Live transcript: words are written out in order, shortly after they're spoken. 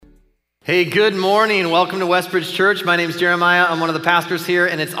Hey, good morning. Welcome to Westbridge Church. My name is Jeremiah. I'm one of the pastors here,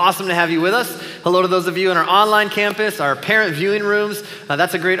 and it's awesome to have you with us. Hello to those of you in our online campus, our parent viewing rooms.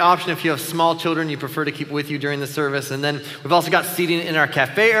 That's a great option if you have small children you prefer to keep with you during the service. And then we've also got seating in our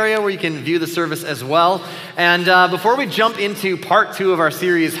cafe area where you can view the service as well. And before we jump into part 2 of our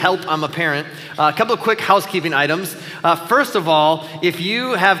series, Help, I'm a Parent, a couple of quick housekeeping items. First of all, if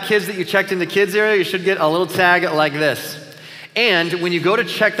you have kids that you checked in the kids area, you should get a little tag like this. And when you go to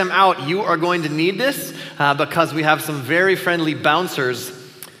check them out, you are going to need this because we have some very friendly bouncers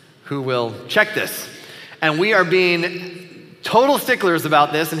who will check this. And we are being total sticklers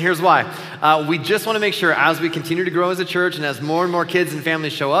about this, and here's why. We just want to make sure as we continue to grow as a church and as more and more kids and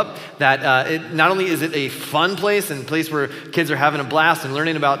families show up, that not only is it a fun place and place where kids are having a blast and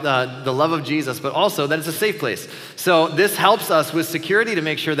learning about the love of Jesus, but also that it's a safe place. So this helps us with security to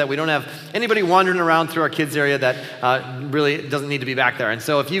make sure that we don't have anybody wandering around through our kids area that really doesn't need to be back there. And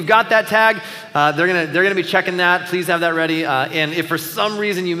so if you've got that tag, they're gonna be checking that. Please have that ready. And if for some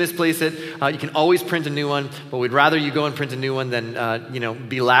reason you misplace it, you can always print a new one, but we'd rather you go and print a new one than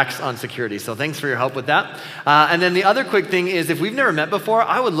be lax on security. So thanks for your help with that. And then the other quick thing is if we've never met before,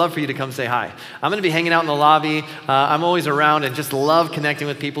 I would love for you to come say hi. I'm gonna be hanging out in the lobby. I'm always around and just love connecting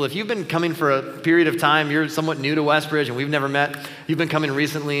with people. If you've been coming for a period of time, you're somewhat new to Westbridge and we've never met, you've been coming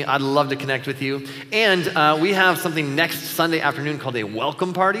recently, I'd love to connect with you. And we have something next Sunday afternoon called a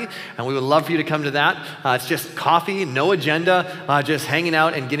welcome party, and we would love for you to come to that. It's just coffee, no agenda, just hanging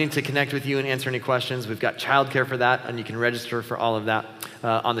out and getting to connect with you and answer any questions. We've got childcare for that, and you can register for all of that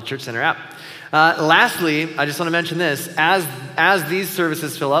on the Church Center app. Lastly, I just want to mention this. As these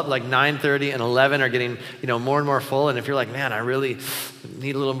services fill up, like 9:30 and 11 are getting more and more full, and if you're like, man, I really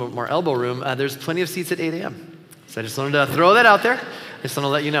need a little bit more elbow room, there's plenty of seats at 8 a.m. So I just wanted to throw that out there. I just want to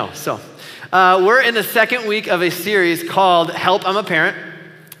let you know. So we're in the second week of a series called Help, I'm a Parent.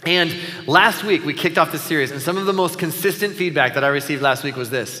 And last week we kicked off this series, and some of the most consistent feedback that I received last week was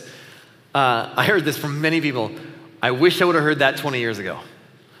this. I heard this from many people. I wish I would have heard that 20 years ago.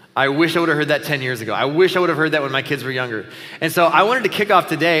 I wish I would have heard that 10 years ago. I wish I would have heard that when my kids were younger. And so I wanted to kick off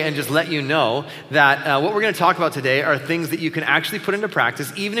today and just let you know that what we're going to talk about today are things that you can actually put into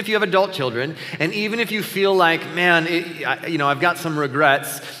practice, even if you have adult children, and even if you feel like, man, I've got some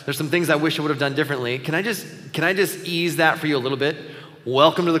regrets. There's some things I wish I would have done differently. Can I just ease that for you a little bit?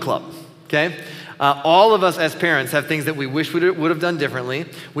 Welcome to the club, okay? All of us as parents have things that we wish we would have done differently.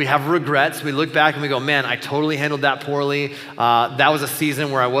 We have regrets. We look back and we go, man, I totally handled that poorly. That was a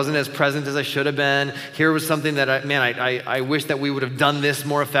season where I wasn't as present as I should have been. Here was something that, I wish that we would have done this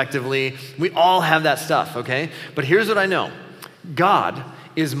more effectively. We all have that stuff, okay? But here's what I know. God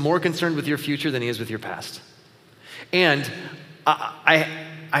is more concerned with your future than he is with your past. And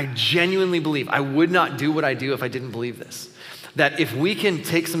I genuinely believe, I would not do what I do if I didn't believe this. That if we can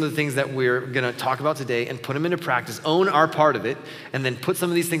take some of the things that we're going to talk about today and put them into practice, own our part of it, and then put some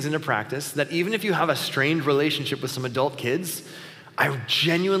of these things into practice, that even if you have a strained relationship with some adult kids, I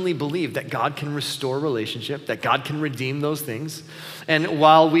genuinely believe that God can restore relationship, that God can redeem those things. And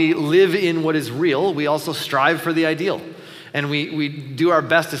while we live in what is real, we also strive for the ideal. And we do our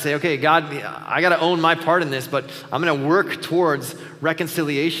best to say, okay, God, I got to own my part in this, but I'm going to work towards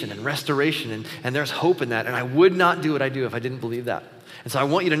reconciliation and restoration, and there's hope in that. And I would not do what I do if I didn't believe that. And so I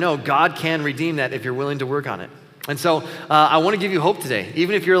want you to know God can redeem that if you're willing to work on it. And so I want to give you hope today.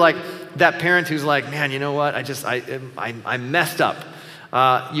 Even if you're like that parent who's like, man, you know what? I messed up.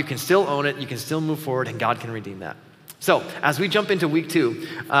 You can still own it. You can still move forward, and God can redeem that. So, as we jump into week 2,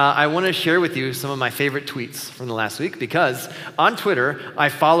 I want to share with you some of my favorite tweets from the last week because on Twitter, I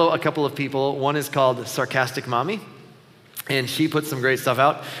follow a couple of people. One is called Sarcastic Mommy, and she puts some great stuff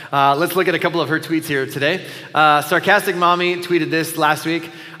out. Let's look at a couple of her tweets here today. Sarcastic Mommy tweeted this last week.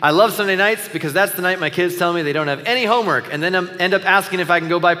 I love Sunday nights because that's the night my kids tell me they don't have any homework and then end up asking if I can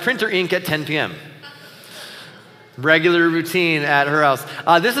go buy printer ink at 10 p.m. Regular routine at her house.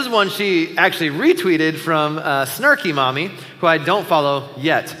 This is one she actually retweeted from Snarky Mommy, who I don't follow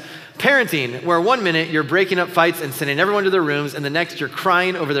yet. Parenting, where 1 minute you're breaking up fights and sending everyone to their rooms, and the next you're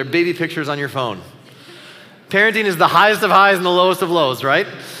crying over their baby pictures on your phone. Parenting is the highest of highs and the lowest of lows, right?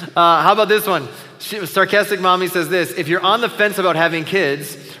 How about this one? Sarcastic Mommy says this, if you're on the fence about having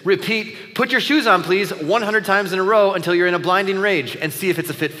kids, repeat, put your shoes on please 100 times in a row until you're in a blinding rage and see if it's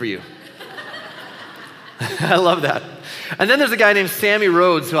a fit for you. I love that. And then there's a guy named Sammy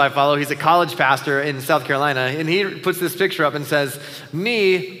Rhodes who I follow. He's a college pastor in South Carolina, and he puts this picture up and says,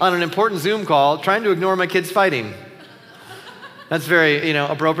 me on an important Zoom call trying to ignore my kids fighting. That's very,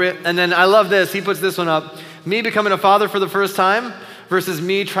 appropriate. And then I love this. He puts this one up. Me becoming a father for the first time versus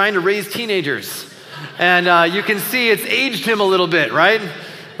me trying to raise teenagers. And you can see it's aged him a little bit, right?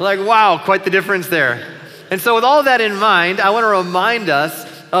 Like, wow, quite the difference there. And so with all of that in mind, I want to remind us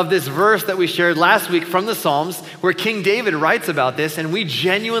of this verse that we shared last week from the Psalms, where King David writes about this, and we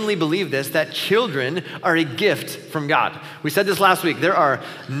genuinely believe this, that children are a gift from God. We said this last week. There are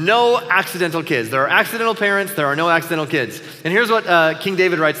no accidental kids. There are accidental parents. There are no accidental kids. And here's what King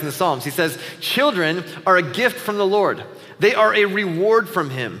David writes in the Psalms. He says, children are a gift from the Lord. They are a reward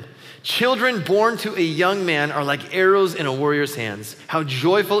from him. Children born to a young man are like arrows in a warrior's hands. How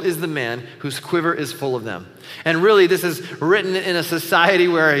joyful is the man whose quiver is full of them. And really, this is written in a society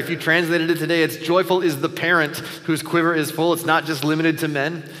where, if you translated it today, it's joyful is the parent whose quiver is full. It's not just limited to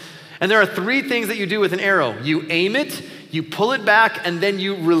men. And there are three things that you do with an arrow. You aim it, you pull it back, and then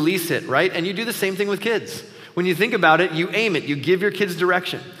you release it, right? And you do the same thing with kids. When you think about it, you aim it, you give your kids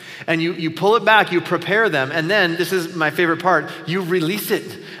direction. And you pull it back, you prepare them, and then, this is my favorite part, you release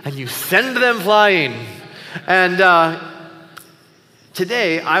it, and you send them flying. And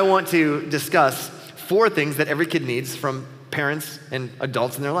today, I want to discuss 4 things that every kid needs from parents and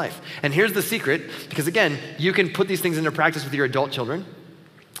adults in their life. And here's the secret, because again, you can put these things into practice with your adult children.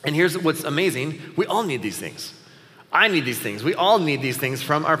 And here's what's amazing, we all need these things. I need these things. We all need these things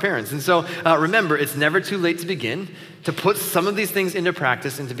from our parents. And so remember, it's never too late to begin to put some of these things into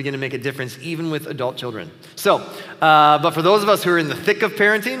practice and to begin to make a difference even with adult children. So, but for those of us who are in the thick of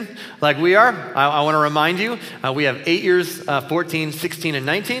parenting, like we are, I want to remind you, we have 8 years, 14, 16, and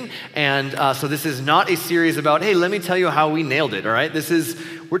 19. And so this is not a series about, hey, let me tell you how we nailed it, all right?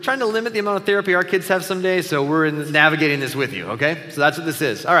 We're trying to limit the amount of therapy our kids have someday, so we're navigating this with you, okay? So that's what this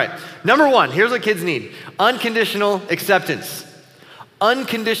is. All right, number 1, here's what kids need. Unconditional acceptance.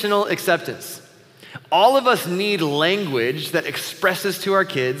 Unconditional acceptance. All of us need language that expresses to our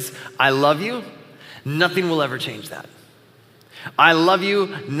kids, I love you, nothing will ever change that. I love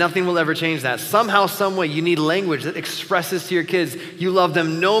you, nothing will ever change that. Somehow, some way, you need language that expresses to your kids, you love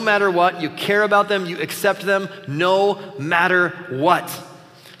them no matter what, you care about them, you accept them no matter what.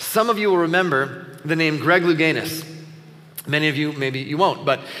 Some of you will remember the name Greg Louganis. Many of you, maybe you won't,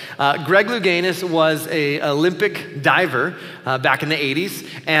 but Greg Louganis was an Olympic diver back in the 80s,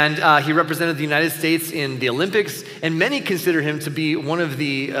 and he represented the United States in the Olympics, and many consider him to be one of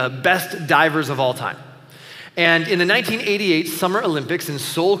the best divers of all time. And in the 1988 Summer Olympics in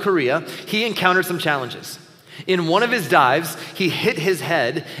Seoul, Korea, he encountered some challenges. In one of his dives, he hit his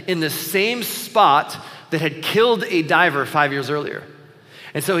head in the same spot that had killed a diver 5 years earlier.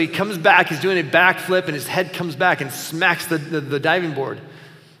 And so he comes back, he's doing a backflip, and his head comes back and smacks the diving board.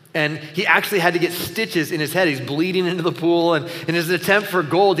 And he actually had to get stitches in his head. He's bleeding into the pool. And in his attempt for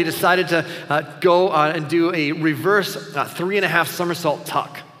gold, he decided to go and do a reverse 3.5 somersault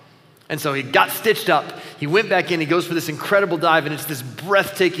tuck. And so he got stitched up. He went back in. He goes for this incredible dive, and it's this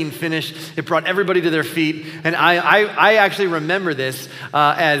breathtaking finish. It brought everybody to their feet. And I actually remember this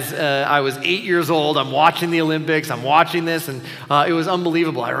as I was 8 years old. I'm watching the Olympics. I'm watching this, and it was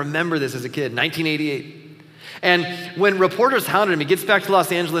unbelievable. I remember this as a kid, 1988. And when reporters hounded him, he gets back to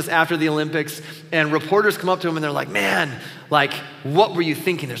Los Angeles after the Olympics, and reporters come up to him and they're like, man, like, what were you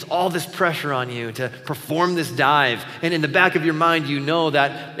thinking? There's all this pressure on you to perform this dive. And in the back of your mind, you know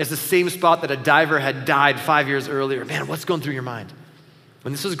that it's the same spot that a diver had died 5 years earlier. Man, what's going through your mind?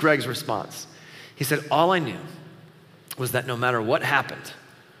 And this was Greg's response. He said, all I knew was that no matter what happened,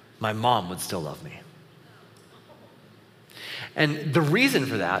 my mom would still love me. And the reason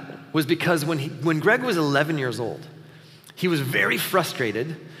for that was because when Greg was 11 years old, he was very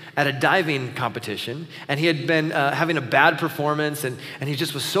frustrated at a diving competition, and he had been having a bad performance, and he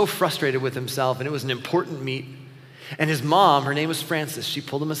just was so frustrated with himself, and it was an important meet. And his mom, her name was Frances, she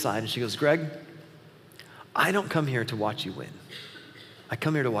pulled him aside and she goes, Greg, I don't come here to watch you win. I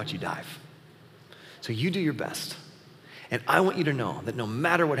come here to watch you dive. So you do your best. And I want you to know that no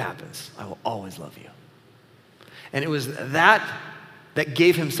matter what happens, I will always love you. And it was that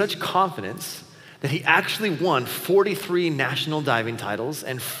gave him such confidence that he actually won 43 national diving titles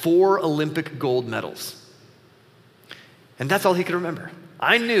and 4 Olympic gold medals. And that's all he could remember.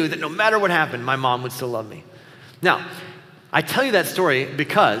 I knew that no matter what happened, my mom would still love me. Now, I tell you that story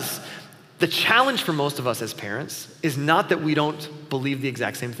because the challenge for most of us as parents is not that we don't believe the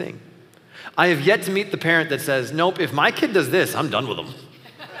exact same thing. I have yet to meet the parent that says, nope, if my kid does this, I'm done with them.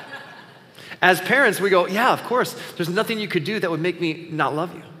 As parents, we go, yeah, of course, there's nothing you could do that would make me not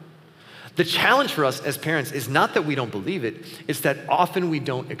love you. The challenge for us as parents is not that we don't believe it, it's that often we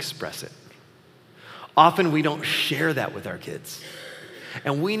don't express it. Often we don't share that with our kids.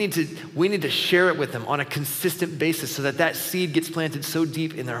 And we need to share it with them on a consistent basis so that that seed gets planted so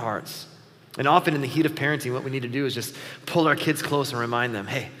deep in their hearts. And often in the heat of parenting, what we need to do is just pull our kids close and remind them,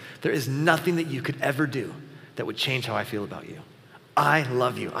 hey, there is nothing that you could ever do that would change how I feel about you. I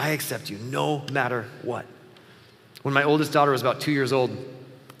love you. I accept you no matter what. When my oldest daughter was about 2 years old,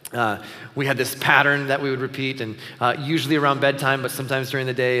 we had this pattern that we would repeat, and usually around bedtime, but sometimes during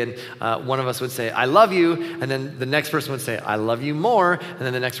the day, and one of us would say, I love you, and then the next person would say, I love you more, and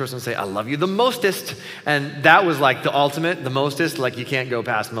then the next person would say, I love you the mostest, and that was like the ultimate, the mostest, like you can't go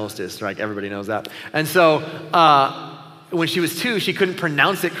past mostest, right? Everybody knows that. And so when she was 2, she couldn't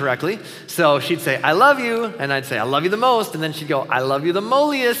pronounce it correctly, so she'd say, I love you, and I'd say, I love you the most, and then she'd go, I love you the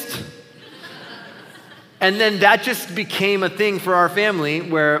moliest. And then that just became a thing for our family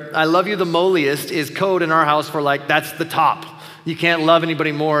where I love you the moliest is code in our house for like, that's the top. You can't love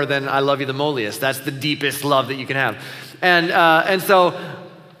anybody more than I love you the moliest. That's the deepest love that you can have. And so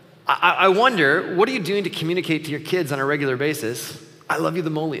I wonder, what are you doing to communicate to your kids on a regular basis? I love you the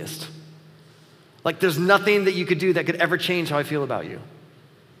moliest. Like there's nothing that you could do that could ever change how I feel about you.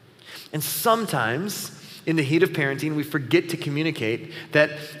 And sometimes, in the heat of parenting, we forget to communicate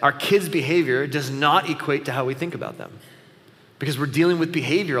that our kids' behavior does not equate to how we think about them. Because we're dealing with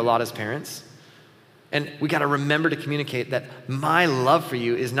behavior a lot as parents. And we gotta remember to communicate that my love for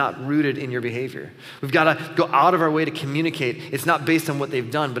you is not rooted in your behavior. We've gotta go out of our way to communicate. It's not based on what they've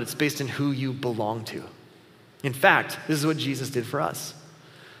done, but it's based on who you belong to. In fact, this is what Jesus did for us.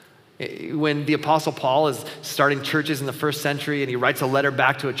 When the Apostle Paul is starting churches in the first century and he writes a letter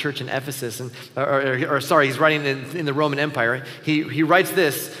back to a church in Ephesus, he's writing in the Roman Empire, he writes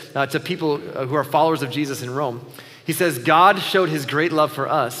this to people who are followers of Jesus in Rome. He says, God showed his great love for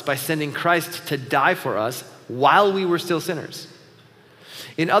us by sending Christ to die for us while we were still sinners.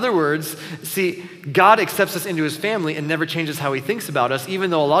 In other words, see, God accepts us into his family and never changes how he thinks about us,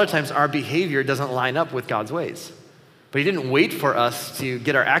 even though a lot of times our behavior doesn't line up with God's ways. But he didn't wait for us to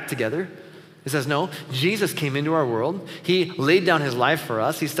get our act together. He says, no, Jesus came into our world. He laid down his life for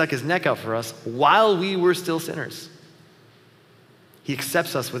us. He stuck his neck out for us while we were still sinners. He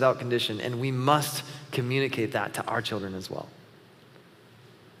accepts us without condition, and we must communicate that to our children as well.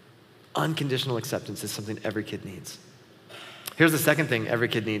 Unconditional acceptance is something every kid needs. Here's the second thing every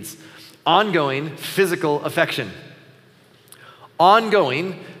kid needs: ongoing physical affection.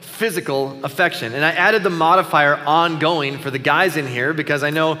 Ongoing physical affection. And I added the modifier ongoing for the guys in here because I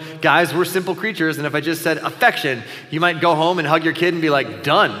know, guys, we're simple creatures, and if I just said affection, you might go home and hug your kid and be like,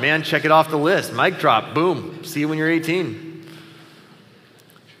 done, man, check it off the list. Mic drop, boom, see you when you're 18.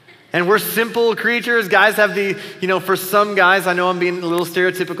 And we're simple creatures. Guys have the, for some guys, I know I'm being a little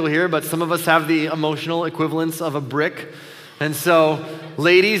stereotypical here, but some of us have the emotional equivalence of a brick. And so,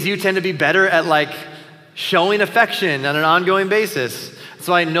 ladies, you tend to be better at like showing affection on an ongoing basis. That's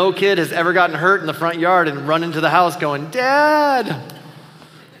why no kid has ever gotten hurt in the front yard and run into the house going, Dad!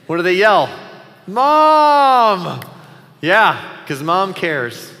 What do they yell? Mom! Yeah, because mom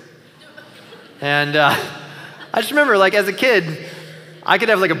cares. And I just remember, like, as a kid, I could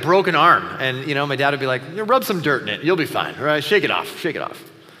have like a broken arm, and my dad would be like, rub some dirt in it, you'll be fine, right? Shake it off.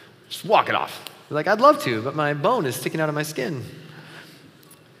 Just walk it off. Like, I'd love to, but my bone is sticking out of my skin.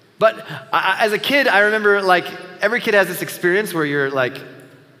 But as a kid, I remember, like, every kid has this experience where you're like,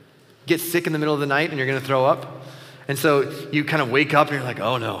 get sick in the middle of the night and you're gonna throw up. And so you kind of wake up and you're like,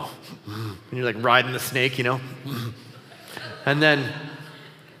 oh no. And you're like riding the snake, And then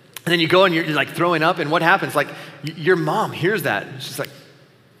you go and you're like throwing up, and what happens? Like, your mom hears that. She's like,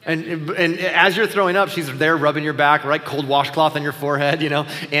 and as you're throwing up, she's there rubbing your back, right? Cold washcloth on your forehead,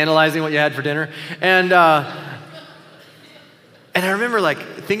 analyzing what you had for dinner. And I remember like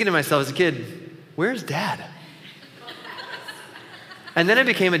thinking to myself as a kid, where's Dad? And then I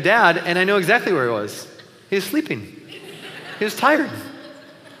became a dad, and I know exactly where he was. He was sleeping. He was tired.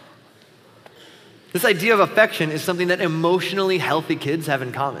 This idea of affection is something that emotionally healthy kids have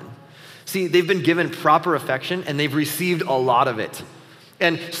in common. See, they've been given proper affection, and they've received a lot of it.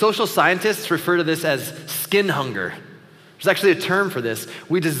 And social scientists refer to this as skin hunger. There's actually a term for this.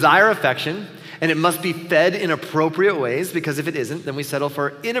 We desire affection, and it must be fed in appropriate ways, because if it isn't, then we settle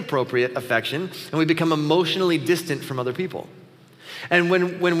for inappropriate affection, and we become emotionally distant from other people. And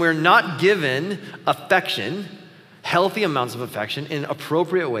when we're not given affection, healthy amounts of affection in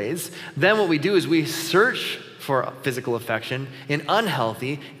appropriate ways, then what we do is we search for physical affection in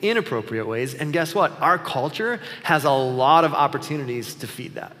unhealthy, inappropriate ways. And guess what? Our culture has a lot of opportunities to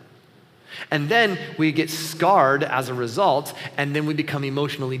feed that. And then we get scarred as a result, and then we become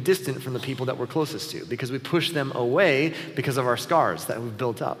emotionally distant from the people that we're closest to because we push them away because of our scars that we've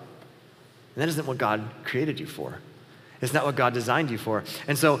built up. And that isn't what God created you for. It's not what God designed you for.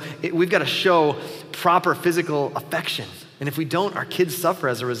 And so we've got to show proper physical affection. And if we don't, our kids suffer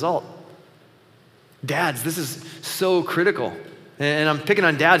as a result. Dads, this is so critical. And I'm picking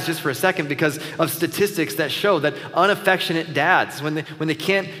on dads just for a second because of statistics that show that unaffectionate dads, when they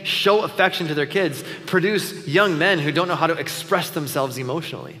can't show affection to their kids, produce young men who don't know how to express themselves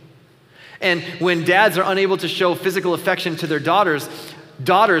emotionally. And when dads are unable to show physical affection to their daughters,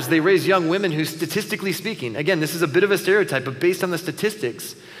 they raise young women who, statistically speaking, again, this is a bit of a stereotype, but based on the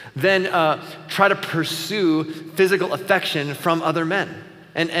statistics, then try to pursue physical affection from other men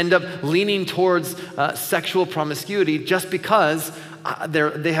and end up leaning towards sexual promiscuity just because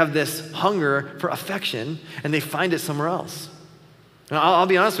they have this hunger for affection and they find it somewhere else. Now, I'll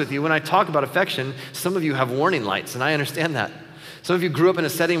be honest with you, when I talk about affection, some of you have warning lights, and I understand that. Some of you grew up in a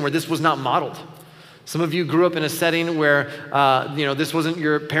setting where this was not modeled. Some of you grew up in a setting where this wasn't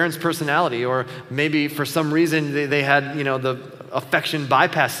your parents' personality, or maybe for some reason they had the affection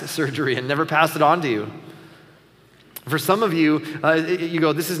bypass surgery and never passed it on to you. For some of you, you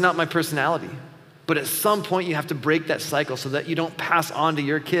go, this is not my personality. But at some point you have to break that cycle so that you don't pass on to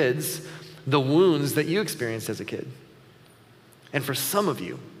your kids the wounds that you experienced as a kid. And for some of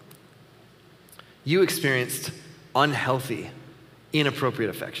you, you experienced unhealthy,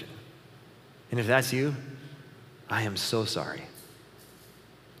 inappropriate affection. And if that's you, I am so sorry.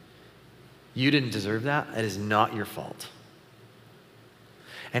 You didn't deserve that. It is not your fault.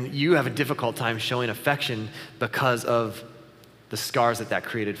 And you have a difficult time showing affection because of the scars that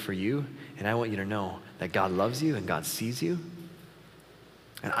created for you. And I want you to know that God loves you and God sees you.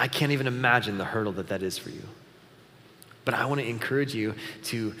 And I can't even imagine the hurdle that is for you. But I want to encourage you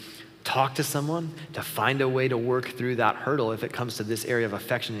to talk to someone, to find a way to work through that hurdle if it comes to this area of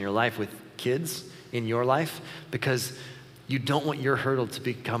affection in your life with kids in your life, because you don't want your hurdle to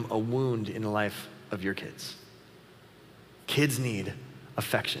become a wound in the life of your kids. Kids need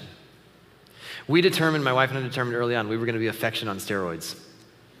affection. My wife and I determined early on, we were going to be affection on steroids.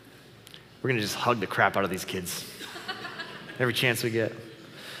 We're going to just hug the crap out of these kids every chance we get.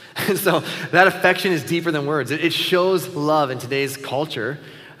 And so that affection is deeper than words. It shows love in today's culture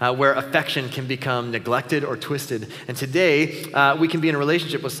where affection can become neglected or twisted. And today, we can be in a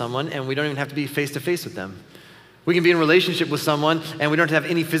relationship with someone and we don't even have to be face-to-face with them. We can be in a relationship with someone and we don't have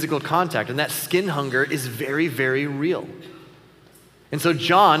any physical contact. And that skin hunger is very, very real. And so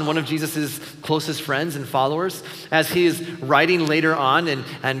John, one of Jesus' closest friends and followers, as he is writing later on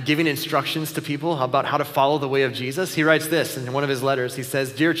and giving instructions to people about how to follow the way of Jesus, he writes this in one of his letters. He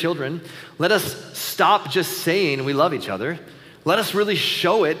says, "Dear children, let us stop just saying we love each other. Let us really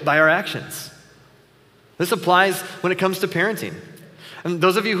show it by our actions." This applies when it comes to parenting. And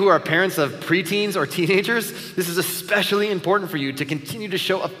those of you who are parents of preteens or teenagers, this is especially important for you to continue to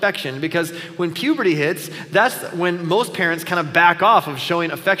show affection, because when puberty hits, that's when most parents kind of back off of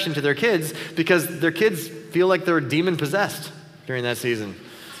showing affection to their kids because their kids feel like they're demon possessed during that season.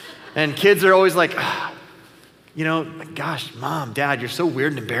 And kids are always like, gosh, Mom, Dad, you're so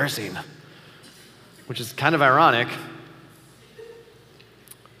weird and embarrassing, which is kind of ironic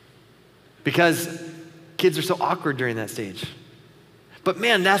because kids are so awkward during that stage. But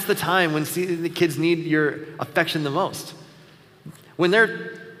man, that's the time when the kids need your affection the most. When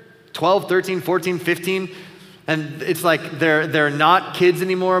they're 12, 13, 14, 15, and it's like they're not kids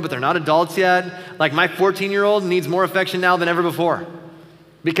anymore, but they're not adults yet. Like my 14-year-old needs more affection now than ever before.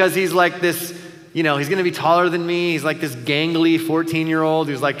 Because he's like this, he's gonna be taller than me. He's like this gangly 14-year-old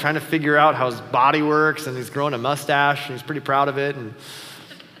who's like trying to figure out how his body works, and he's growing a mustache, and he's pretty proud of it. And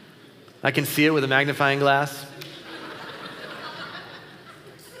I can see it with a magnifying glass.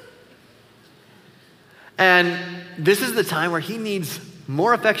 And this is the time where he needs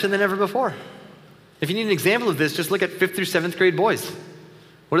more affection than ever before. If you need an example of this, just look at 5th through 7th grade boys.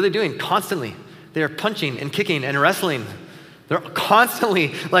 What are they doing? Constantly. They are punching and kicking and wrestling. They're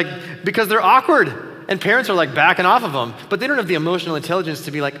constantly, because they're awkward. And parents are backing off of them. But they don't have the emotional intelligence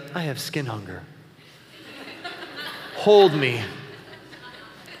to be like, I have skin hunger. Hold me.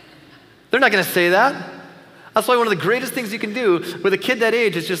 They're not going to say that. That's why one of the greatest things you can do with a kid that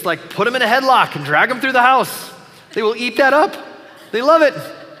age is just put them in a headlock and drag them through the house. They will eat that up. They love it.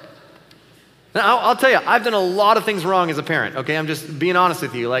 Now, I'll tell you, I've done a lot of things wrong as a parent, okay? I'm just being honest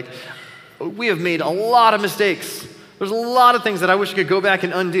with you. We have made a lot of mistakes. There's a lot of things that I wish I could go back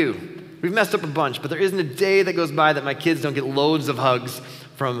and undo. We've messed up a bunch, but there isn't a day that goes by that my kids don't get loads of hugs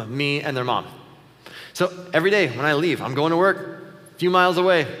from me and their mom. So every day when I leave, I'm going to work, a few miles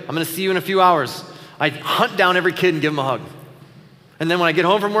away. I'm going to see you in a few hours. I hunt down every kid and give them a hug. And then when I get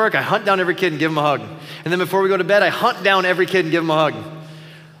home from work, I hunt down every kid and give them a hug. And then before we go to bed, I hunt down every kid and give them a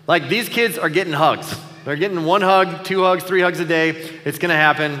hug. These kids are getting hugs. They're getting 1 hug, 2 hugs, 3 hugs a day. It's gonna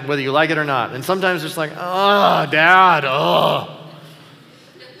happen whether you like it or not. And sometimes it's like, oh, Dad, oh.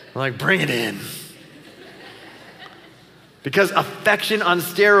 I'm like, bring it in. Because affection on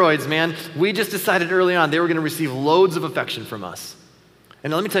steroids, man. We just decided early on they were going to receive loads of affection from us.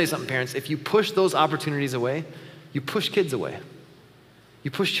 And let me tell you something, parents. If you push those opportunities away, you push kids away. You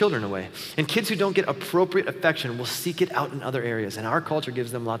push children away. And kids who don't get appropriate affection will seek it out in other areas. And our culture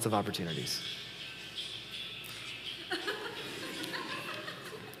gives them lots of opportunities.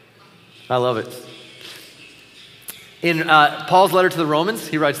 I love it. In Paul's letter to the Romans,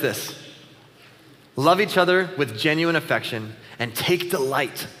 he writes this: love each other with genuine affection and take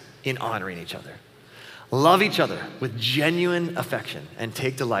delight in honoring each other. Love each other with genuine affection and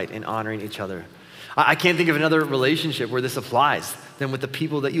take delight in honoring each other. I can't think of another relationship where this applies than with the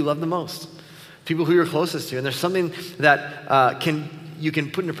people that you love the most, people who you're closest to. And there's something that you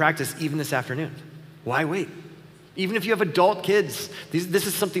can put into practice even this afternoon. Why wait? Even if you have adult kids, this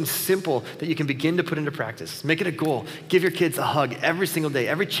is something simple that you can begin to put into practice. Make it a goal. Give your kids a hug every single day,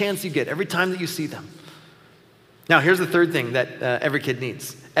 every chance you get, every time that you see them. Now, here's the third thing that every kid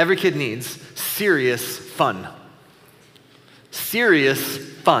needs. Every kid needs serious fun. Serious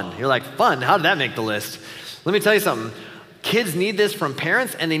fun. You're like, fun? How did that make the list? Let me tell you something. Kids need this from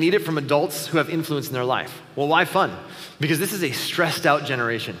parents, and they need it from adults who have influence in their life. Well, why fun? Because this is a stressed out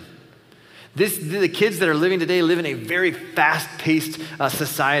generation. The kids that are living today live in a very fast-paced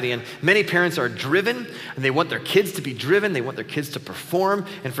society, and many parents are driven, and they want their kids to be driven. They want their kids to perform.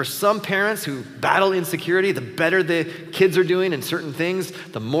 And for some parents who battle insecurity, the better the kids are doing in certain things,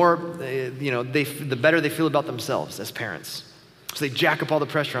 the more the better they feel about themselves as parents. So they jack up all the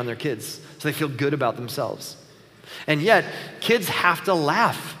pressure on their kids, so they feel good about themselves. And yet, kids have to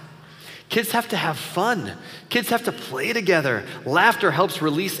laugh. Kids have to have fun. Kids have to play together. Laughter helps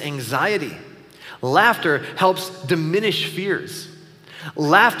release anxiety. Laughter helps diminish fears.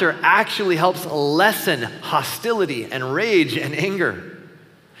 Laughter actually helps lessen hostility and rage and anger.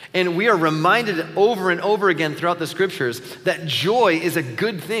 And we are reminded over and over again throughout the scriptures that joy is a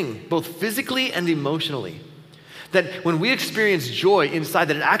good thing, both physically and emotionally. That when we experience joy inside,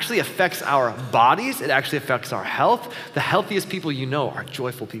 that it actually affects our bodies, it actually affects our health. The healthiest people you know are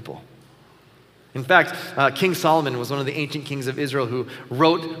joyful people. In fact, King Solomon was one of the ancient kings of Israel who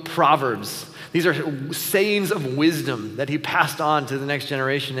wrote Proverbs. These are sayings of wisdom that he passed on to the next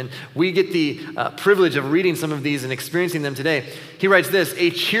generation, and we get the privilege of reading some of these and experiencing them today. He writes this: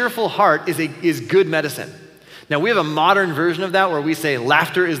 a cheerful heart is good medicine. Now, we have a modern version of that where we say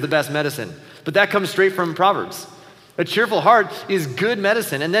laughter is the best medicine, but that comes straight from Proverbs. A cheerful heart is good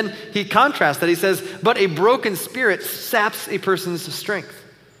medicine. And then he contrasts that. He says, but a broken spirit saps a person's strength.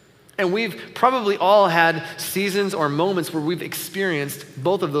 And we've probably all had seasons or moments where we've experienced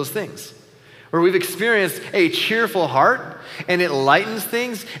both of those things. Where we've experienced a cheerful heart and it lightens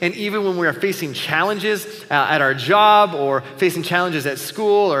things. And even when we're facing challenges at our job or facing challenges at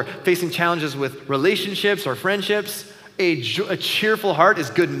school or facing challenges with relationships or friendships, a cheerful heart is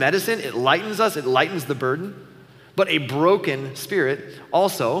good medicine. It lightens us. It lightens the burden. But a broken spirit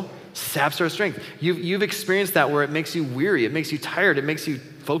also saps our strength. You've experienced that where it makes you weary, it makes you tired, it makes you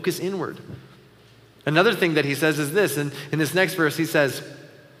focus inward. Another thing that he says is this, and in this next verse he says,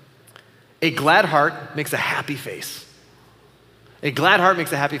 a glad heart makes a happy face. A glad heart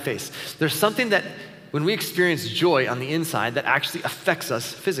makes a happy face. There's something that when we experience joy on the inside that actually affects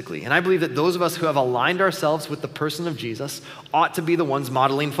us physically. And I believe that those of us who have aligned ourselves with the person of Jesus ought to be the ones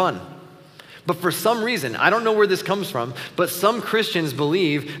modeling fun. But for some reason, I don't know where this comes from, but some Christians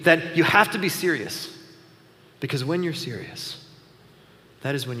believe that you have to be serious. Because when you're serious,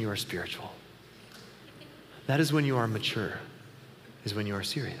 that is when you are spiritual. That is when you are mature, is when you are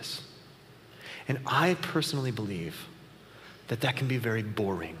serious. And I personally believe that that can be very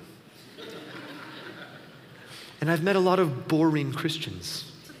boring. And I've met a lot of boring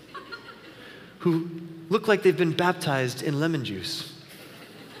Christians who look like they've been baptized in lemon juice.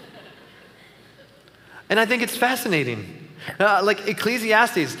 And I think it's fascinating. Like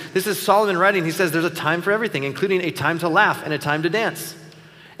Ecclesiastes, this is Solomon writing. He says there's a time for everything, including a time to laugh and a time to dance.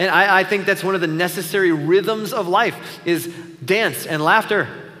 And I think that's one of the necessary rhythms of life is dance and laughter.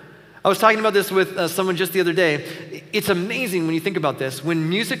 I was talking about this with someone just the other day. It's amazing when you think about this. When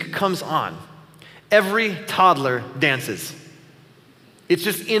music comes on, every toddler dances. It's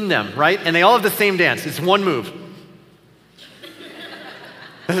just in them, right? And they all have the same dance. It's one move.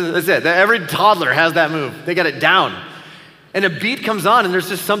 That's it. Every toddler has that move. They got it down. And a beat comes on, and there's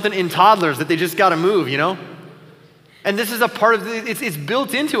just something in toddlers that they just got to move, you know? And this is a part of it's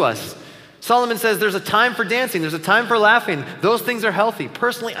built into us. Solomon says there's a time for dancing. There's a time for laughing. Those things are healthy.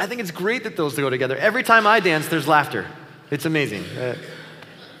 Personally, I think it's great that those go together. Every time I dance, there's laughter. It's amazing.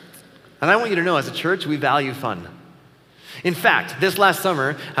 And I want you to know, as a church, we value fun. In fact, this last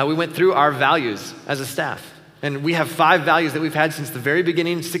summer, we went through our values as a staff. And we have 5 values that we've had since the very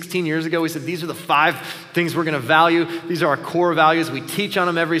beginning. 16 years ago, we said these are the 5 things we're going to value. These are our core values. We teach on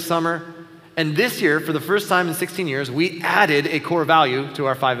them every summer. And this year, for the first time in 16 years, we added a core value to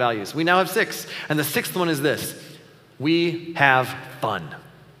our 5 values. We now have 6. And the 6th one is this: we have fun.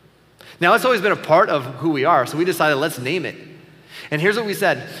 Now, it's always been a part of who we are, so we decided let's name it. And here's what we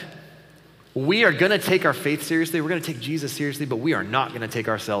said: we are going to take our faith seriously. We're going to take Jesus seriously, but we are not going to take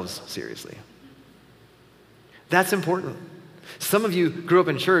ourselves seriously. That's important. Some of you grew up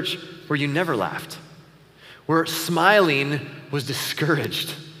in church where you never laughed, where smiling was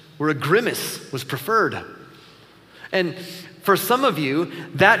discouraged, where a grimace was preferred. And for some of you,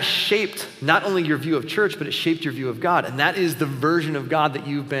 that shaped not only your view of church, but it shaped your view of God. And that is the version of God that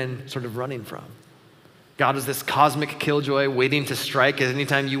you've been sort of running from. God is this cosmic killjoy waiting to strike at any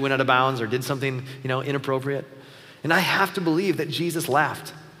time you went out of bounds or did something, inappropriate. And I have to believe that Jesus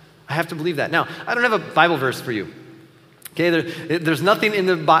laughed. I have to believe that. Now, I don't have a Bible verse for you. Okay, there's nothing in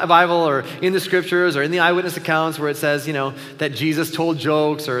the Bible or in the scriptures or in the eyewitness accounts where it says, that Jesus told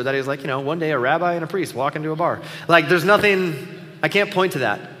jokes or that he was like, one day a rabbi and a priest walk into a bar. Like, there's nothing, I can't point to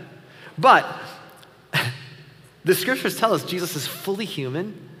that. But the scriptures tell us Jesus is fully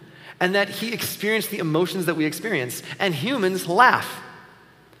human and that he experienced the emotions that we experience, and humans laugh.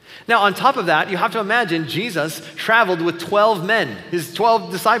 Now, on top of that, you have to imagine Jesus traveled with 12 men, his 12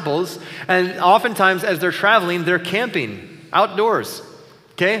 disciples, and oftentimes as they're traveling, they're camping outdoors.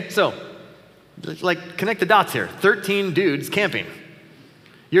 Okay, so connect the dots here. 13 dudes camping.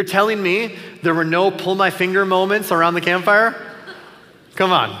 You're telling me there were no pull my finger moments around the campfire?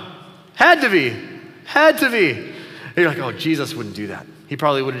 Come on. Had to be. And you're like, oh, Jesus wouldn't do that. He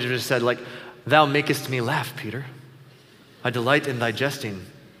probably would have just said, thou makest me laugh, Peter. I delight in thy jesting.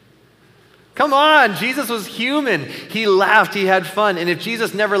 Come on, Jesus was human. He laughed, he had fun. And if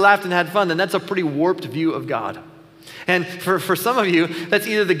Jesus never laughed and had fun, then that's a pretty warped view of God. And for some of you, that's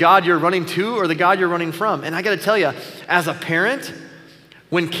either the God you're running to or the God you're running from. And I gotta tell you, as a parent,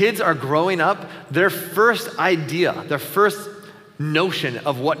 when kids are growing up, their first idea, their first notion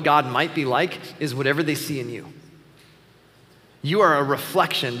of what God might be like is whatever they see in you. You are a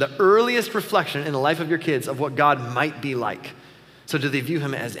reflection, the earliest reflection in the life of your kids of what God might be like. So do they view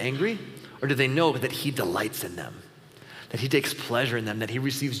him as angry? Or do they know that he delights in them, that he takes pleasure in them, that he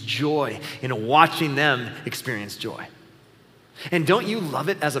receives joy in watching them experience joy? And don't you love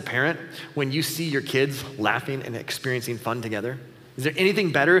it as a parent when you see your kids laughing and experiencing fun together? Is there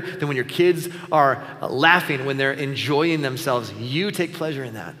anything better than when your kids are laughing, when they're enjoying themselves? You take pleasure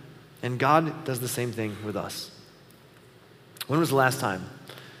in that. And God does the same thing with us. When was the last time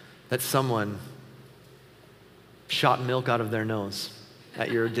that someone shot milk out of their nose at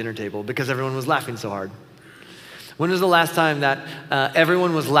your dinner table because everyone was laughing so hard? When was the last time that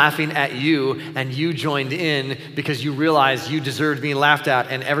everyone was laughing at you and you joined in because you realized you deserved being laughed at,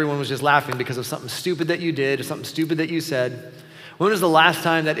 and everyone was just laughing because of something stupid that you did or something stupid that you said? When was the last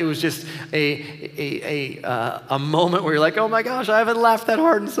time that it was just a moment where you're like, oh my gosh, I haven't laughed that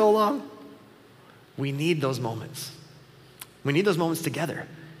hard in so long? We need those moments. We need those moments together.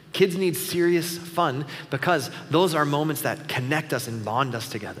 Kids need serious fun because those are moments that connect us and bond us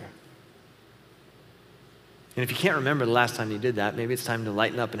together. And if you can't remember the last time you did that, maybe it's time to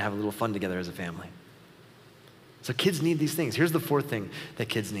lighten up and have a little fun together as a family. So kids need these things. Here's the 4th thing that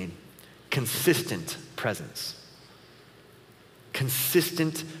kids need: consistent presence.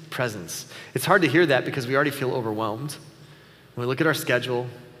 Consistent presence. It's hard to hear that because we already feel overwhelmed. When we look at our schedule,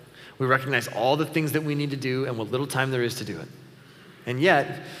 we recognize all the things that we need to do and what little time there is to do it. And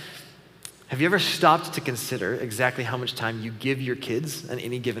yet, have you ever stopped to consider exactly how much time you give your kids on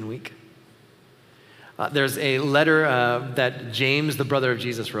any given week? There's a letter that James, the brother of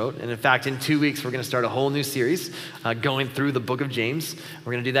Jesus, wrote. And in fact, in 2 weeks, we're going to start a whole new series going through the book of James.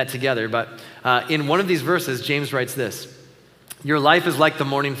 We're going to do that together. But in one of these verses, James writes this: your life is like the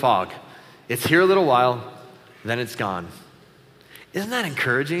morning fog. It's here a little while, then it's gone. Isn't that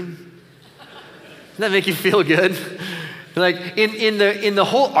encouraging? Doesn't that make you feel good? Like in the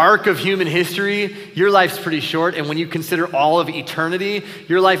whole arc of human history, your life's pretty short, and when you consider all of eternity,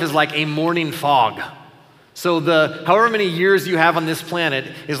 your life is like a morning fog. So the however many years you have on this planet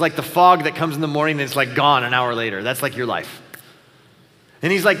is like the fog that comes in the morning and it's like gone an hour later. That's like your life.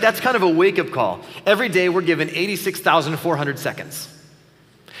 And he's like, that's kind of a wake-up call. Every day we're given 86,400 seconds.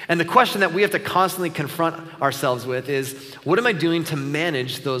 And the question that we have to constantly confront ourselves with is, what am I doing to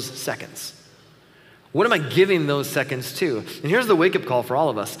manage those seconds? What am I giving those seconds to? And here's the wake-up call for all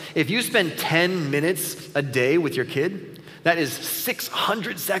of us. If you spend 10 minutes a day with your kid, that is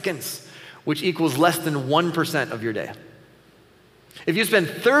 600 seconds, which equals less than 1% of your day. If you spend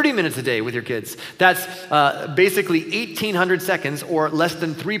 30 minutes a day with your kids, that's basically 1,800 seconds or less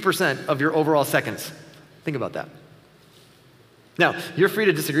than 3% of your overall seconds. Think about that. Now, you're free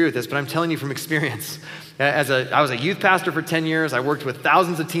to disagree with this, but I'm telling you from experience. I was a youth pastor for 10 years. I worked with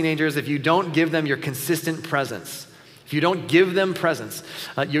thousands of teenagers. If you don't give them your consistent presence, if you don't give them presence,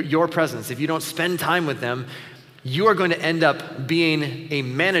 your presence, if you don't spend time with them, you are going to end up being a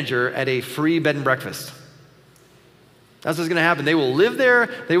manager at a free bed and breakfast. That's what's going to happen. They will live there,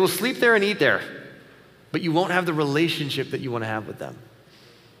 they will sleep there and eat there, but you won't have the relationship that you want to have with them.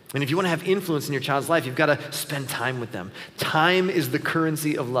 And if you want to have influence in your child's life, you've got to spend time with them. Time is the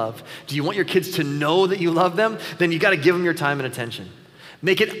currency of love. Do you want your kids to know that you love them? Then you got to give them your time and attention.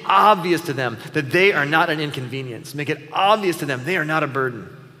 Make it obvious to them that they are not an inconvenience. Make it obvious to them they are not a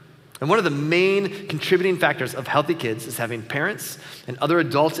burden. And one of the main contributing factors of healthy kids is having parents and other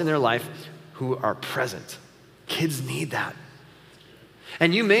adults in their life who are present. Kids need that.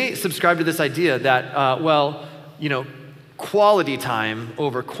 And you may subscribe to this idea that, quality time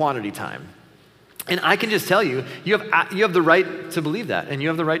over quantity time. And I can just tell you, you have the right to believe that, and you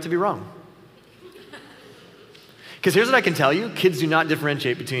have the right to be wrong. Because here's what I can tell you, kids do not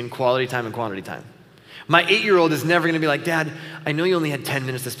differentiate between quality time and quantity time. My 8-year-old is never gonna be like, Dad, I know you only had 10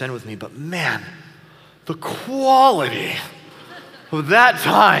 minutes to spend with me, but man, the quality of that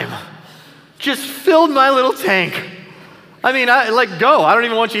time just filled my little tank. I mean, go. I don't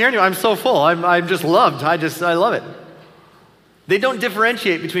even want you here anymore. I'm so full. I'm just loved. I love it. They don't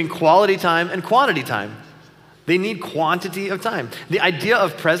differentiate between quality time and quantity time. They need quantity of time. The idea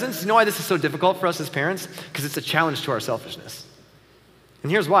of presence, you know why this is so difficult for us as parents? Because it's a challenge to our selfishness.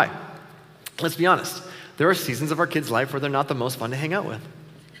 And here's why. Let's be honest. There are seasons of our kids' life where they're not the most fun to hang out with.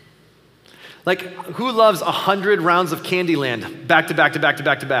 Like, who loves 100 rounds of Candyland back to back to back to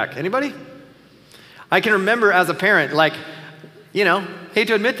back to back? Anybody? I can remember as a parent, hate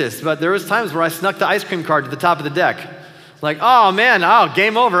to admit this, but there was times where I snuck the ice cream cart to the top of the deck. Like, oh man,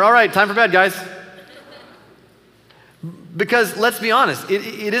 game over. All right, time for bed, guys. Because let's be honest,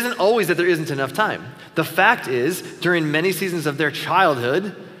 it isn't always that there isn't enough time. The fact is, during many seasons of their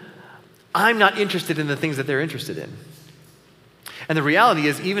childhood, I'm not interested in the things that they're interested in. And the reality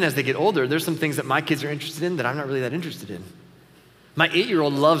is, even as they get older, there's some things that my kids are interested in that I'm not really that interested in. My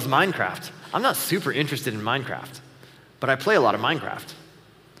 8-year-old loves Minecraft. I'm not super interested in Minecraft, but I play a lot of Minecraft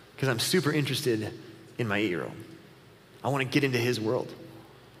because I'm super interested in my 8-year-old. I want to get into his world.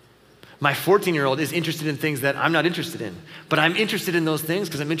 My 14-year-old is interested in things that I'm not interested in, but I'm interested in those things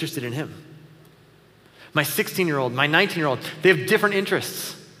because I'm interested in him. My 16-year-old, my 19-year-old, they have different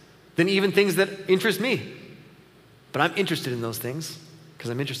interests than even things that interest me. But I'm interested in those things because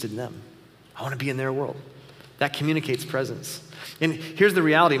I'm interested in them. I want to be in their world. That communicates presence. And here's the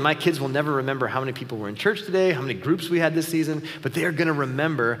reality. My kids will never remember how many people were in church today, how many groups we had this season, but they're going to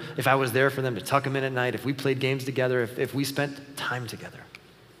remember if I was there for them to tuck them in at night, if we played games together, if we spent time together.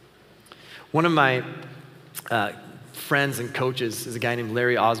 One of my friends and coaches is a guy named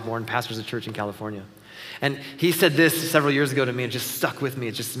Larry Osborne, pastors a church in California. And he said this several years ago to me and just stuck with me.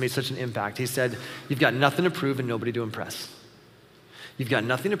 It just made such an impact. He said, you've got nothing to prove and nobody to impress. You've got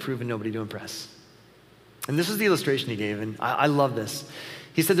nothing to prove and nobody to impress. And this is the illustration he gave, and I love this.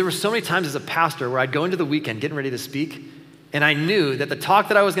 He said there were so many times as a pastor where I'd go into the weekend getting ready to speak, and I knew that the talk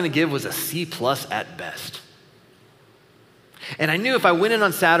that I was going to give was a C+ at best. And I knew if I went in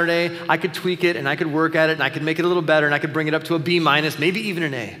on Saturday, I could tweak it, and I could work at it, and I could make it a little better, and I could bring it up to a B-, maybe even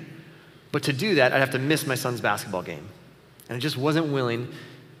an A. But to do that, I'd have to miss my son's basketball game. And I just wasn't willing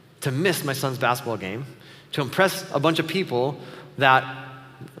to miss my son's basketball game to impress a bunch of people that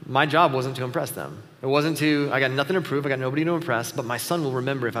my job wasn't to impress them. It wasn't I got nothing to prove, I got nobody to impress, but my son will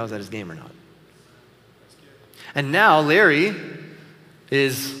remember if I was at his game or not. And now Larry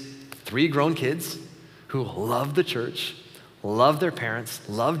is 3 grown kids who love the church, love their parents,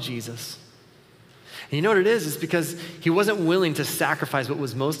 love Jesus. And you know what it is? It's because he wasn't willing to sacrifice what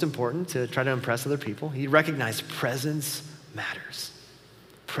was most important to try to impress other people. He recognized presence matters.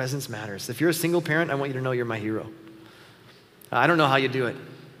 Presence matters. If you're a single parent, I want you to know you're my hero. I don't know how you do it.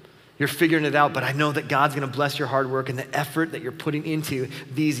 You're figuring it out, but I know that God's gonna bless your hard work and the effort that you're putting into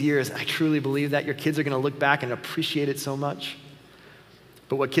these years. I truly believe that your kids are gonna look back and appreciate it so much.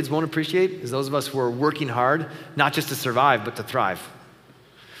 But what kids won't appreciate is those of us who are working hard, not just to survive, but to thrive.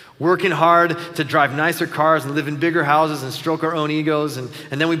 Working hard to drive nicer cars and live in bigger houses and stroke our own egos, and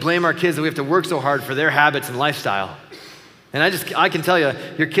then we blame our kids that we have to work so hard for their habits and lifestyle. And I can tell you,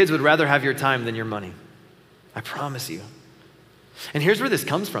 your kids would rather have your time than your money. I promise you. And here's where this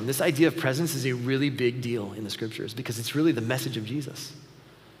comes from. This idea of presence is a really big deal in the scriptures because it's really the message of Jesus.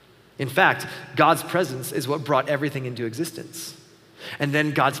 In fact, God's presence is what brought everything into existence. And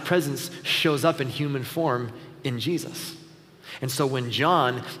then God's presence shows up in human form in Jesus. And so when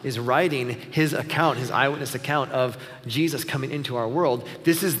John is writing his account, his eyewitness account of Jesus coming into our world,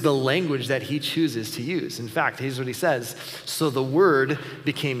 this is the language that he chooses to use. In fact, here's what he says. So the Word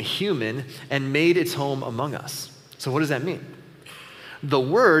became human and made its home among us. So what does that mean? The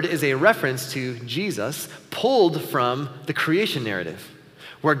Word is a reference to Jesus pulled from the creation narrative,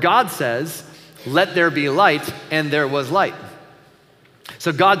 where God says, "Let there be light," and there was light.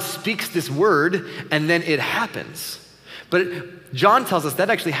 So God speaks this word, and then it happens. But John tells us that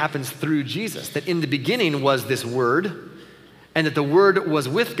actually happens through Jesus, that in the beginning was this Word, and that the Word was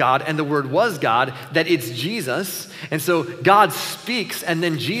with God, and the Word was God, that it's Jesus. And so God speaks, and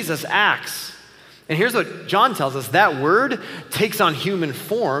then Jesus acts. And here's what John tells us. That Word takes on human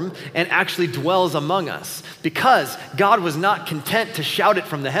form and actually dwells among us. Because God was not content to shout it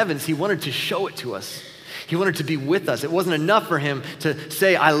from the heavens, he wanted to show it to us. He wanted to be with us. It wasn't enough for him to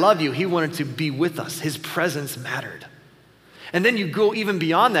say, "I love you." He wanted to be with us. His presence mattered. And then you go even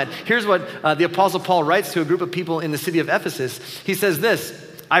beyond that. Here's what the Apostle Paul writes to a group of people in the city of Ephesus. He says this,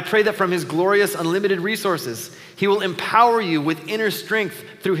 "I pray that from his glorious, unlimited resources, he will empower you with inner strength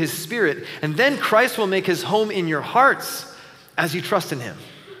through his Spirit, and then Christ will make his home in your hearts as you trust in him."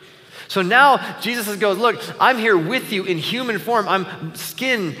 So now Jesus goes, "Look, I'm here with you in human form. I'm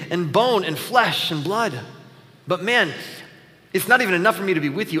skin and bone and flesh and blood. But man, it's not even enough for me to be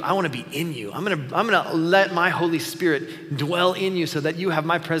with you. I want to be in you. I'm gonna let my Holy Spirit dwell in you so that you have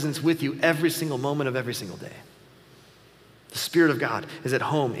my presence with you every single moment of every single day." The Spirit of God is at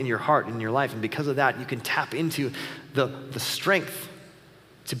home in your heart and in your life. And because of that, you can tap into the strength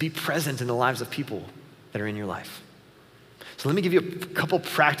to be present in the lives of people that are in your life. So let me give you a couple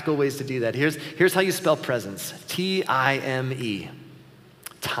practical ways to do that. Here's how you spell presence. T-I-M-E.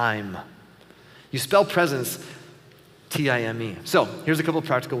 Time. You spell presence T-I-M-E. So here's a couple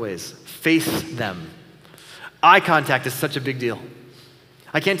practical ways. Face them. Eye contact is such a big deal.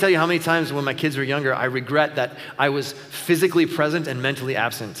 I can't tell you how many times when my kids were younger, I regret that I was physically present and mentally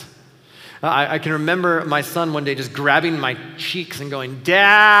absent. I can remember my son one day just grabbing my cheeks and going,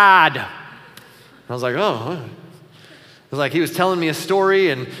 "Dad!" I was like, oh. It was like he was telling me a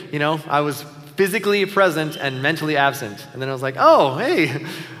story and, I was physically present and mentally absent. And then I was like, oh, hey.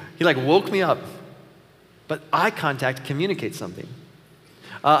 He woke me up. But eye contact communicates something.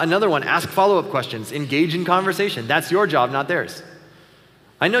 Another one, ask follow-up questions. Engage in conversation. That's your job, not theirs.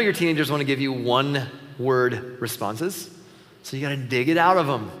 I know your teenagers want to give you one-word responses, so you got to dig it out of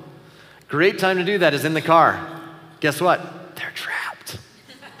them. Great time to do that is in the car. Guess what? They're trapped.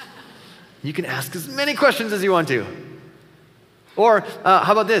 You can ask as many questions as you want to. Or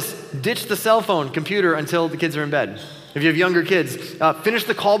how about this? Ditch the cell phone, computer until the kids are in bed. If you have younger kids, finish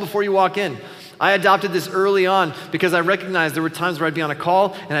the call before you walk in. I adopted this early on because I recognized there were times where I'd be on a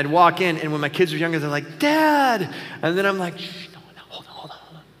call and I'd walk in, and when my kids were younger, they're like, "Dad!" And then I'm like, "Shh, no, hold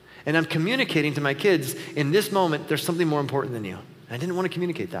on. And I'm communicating to my kids, in this moment, there's something more important than you. And I didn't want to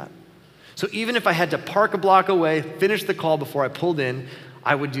communicate that. So even if I had to park a block away, finish the call before I pulled in,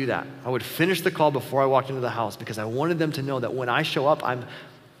 I would do that. I would finish the call before I walked into the house because I wanted them to know that when I show up, I'm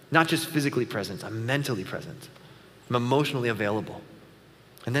not just physically present, I'm mentally present. I'm emotionally available.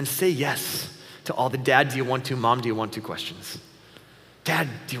 And then say yes to all the "Dad, do you want to? Mom, do you want to?" questions. Dad,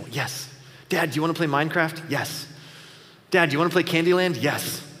 yes. Dad, do you want to play Minecraft? Yes. Dad, do you want to play Candyland?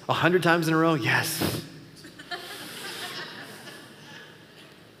 Yes. 100 times in a row? Yes.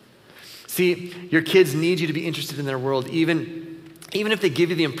 See, your kids need you to be interested in their world, even if they give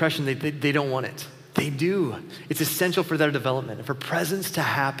you the impression they don't want it. They do. It's essential for their development and for presence to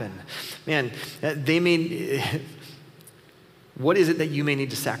happen. Man, what is it that you may need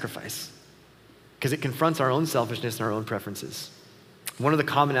to sacrifice? Because it confronts our own selfishness and our own preferences. One of the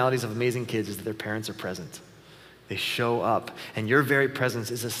commonalities of amazing kids is that their parents are present. They show up, and your very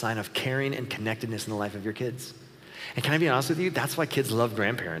presence is a sign of caring and connectedness in the life of your kids. And can I be honest with you? That's why kids love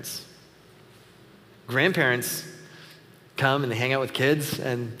grandparents. Grandparents come and they hang out with kids,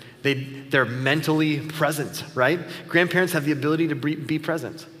 and they're mentally present, right? Grandparents have the ability to be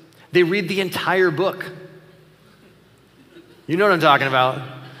present. They read the entire book. You know what I'm talking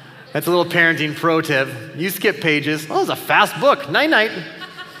about. That's a little parenting pro tip. You skip pages. Oh, it's a fast book. Night-night.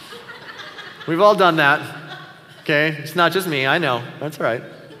 We've all done that. Okay? It's not just me. I know. That's all right.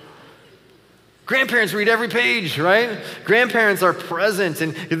 Grandparents read every page, right? Grandparents are present,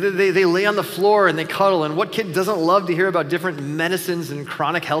 and they lay on the floor and they cuddle. And what kid doesn't love to hear about different medicines and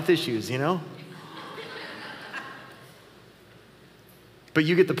chronic health issues, But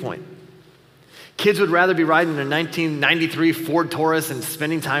you get the point. Kids would rather be riding a 1993 Ford Taurus and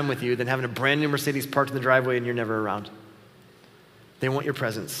spending time with you than having a brand new Mercedes parked in the driveway and you're never around. They want your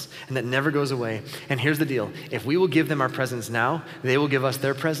presence, and that never goes away. And here's the deal. If we will give them our presence now, they will give us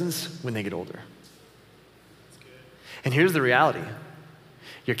their presence when they get older. And here's the reality.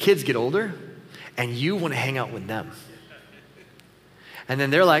 Your kids get older, and you want to hang out with them. And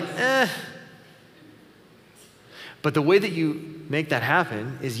then they're like, eh. But the way that you make that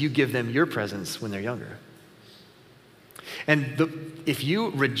happen is you give them your presence when they're younger. And if you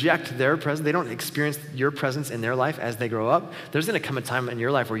reject their presence, they don't experience your presence in their life as they grow up, there's going to come a time in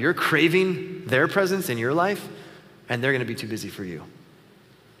your life where you're craving their presence in your life, and they're going to be too busy for you.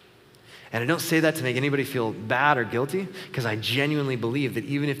 And I don't say that to make anybody feel bad or guilty, because I genuinely believe that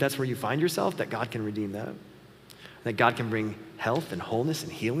even if that's where you find yourself, that God can redeem that God can bring health and wholeness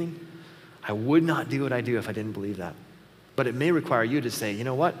and healing. I would not do what I do if I didn't believe that. But it may require you to say, you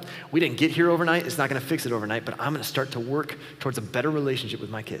know what? We didn't get here overnight. It's not going to fix it overnight, but I'm going to start to work towards a better relationship with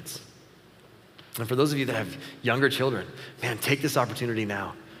my kids. And for those of you that have younger children, man, take this opportunity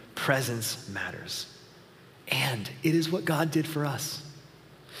now. Presence matters. And it is what God did for us.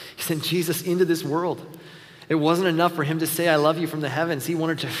 He sent Jesus into this world. It wasn't enough for him to say, I love you from the heavens. He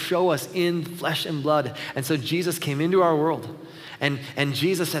wanted to show us in flesh and blood. And so Jesus came into our world. And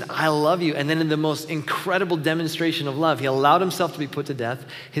Jesus said, I love you. And then in the most incredible demonstration of love, he allowed himself to be put to death.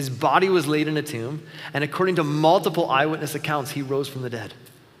 His body was laid in a tomb. And according to multiple eyewitness accounts, he rose from the dead.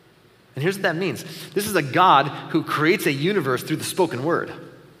 And here's what that means. This is a God who creates a universe through the spoken word.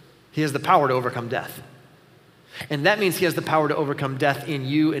 He has the power to overcome death. And that means he has the power to overcome death in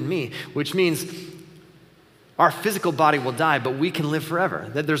you and me, which means our physical body will die, but we can live forever.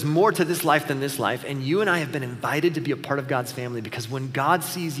 That there's more to this life than this life, and you and I have been invited to be a part of God's family, because when God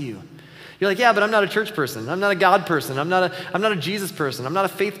sees you, you're like, yeah, but I'm not a church person. I'm not a God person. I'm not a Jesus person. I'm not a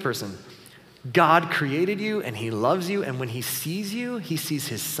faith person. God created you, and he loves you, and when he sees you, he sees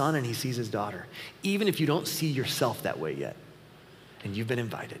his son and he sees his daughter, even if you don't see yourself that way yet, and you've been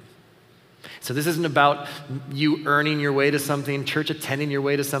invited. So this isn't about you earning your way to something, church attending your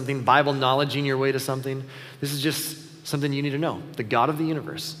way to something, Bible knowledging your way to something. This is just something you need to know. The God of the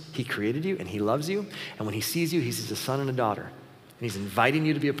universe, he created you and he loves you. And when he sees you, he sees a son and a daughter. And he's inviting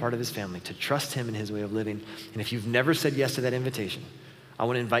you to be a part of his family, to trust him in his way of living. And if you've never said yes to that invitation, I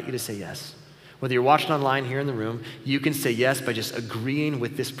want to invite you to say yes. Whether you're watching online here in the room, you can say yes by just agreeing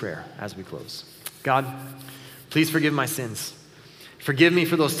with this prayer as we close. God, please forgive my sins. Forgive me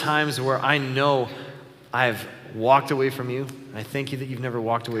for those times where I know I've walked away from you. I thank you that you've never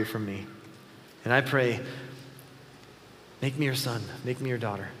walked away from me. And I pray, make me your son, make me your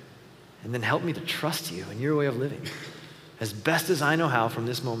daughter, and then help me to trust you and your way of living as best as I know how from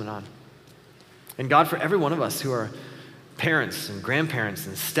this moment on. And God, for every one of us who are parents and grandparents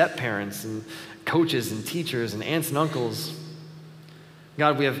and step-parents and coaches and teachers and aunts and uncles,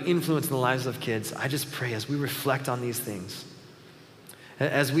 God, we have influence in the lives of kids. I just pray as we reflect on these things,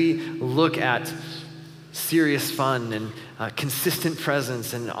 as we look at serious fun and consistent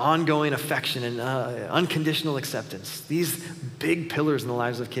presence and ongoing affection and unconditional acceptance, these big pillars in the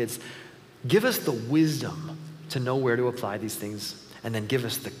lives of kids, give us the wisdom to know where to apply these things, and then give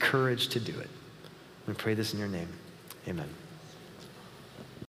us the courage to do it. We pray this in your name. Amen.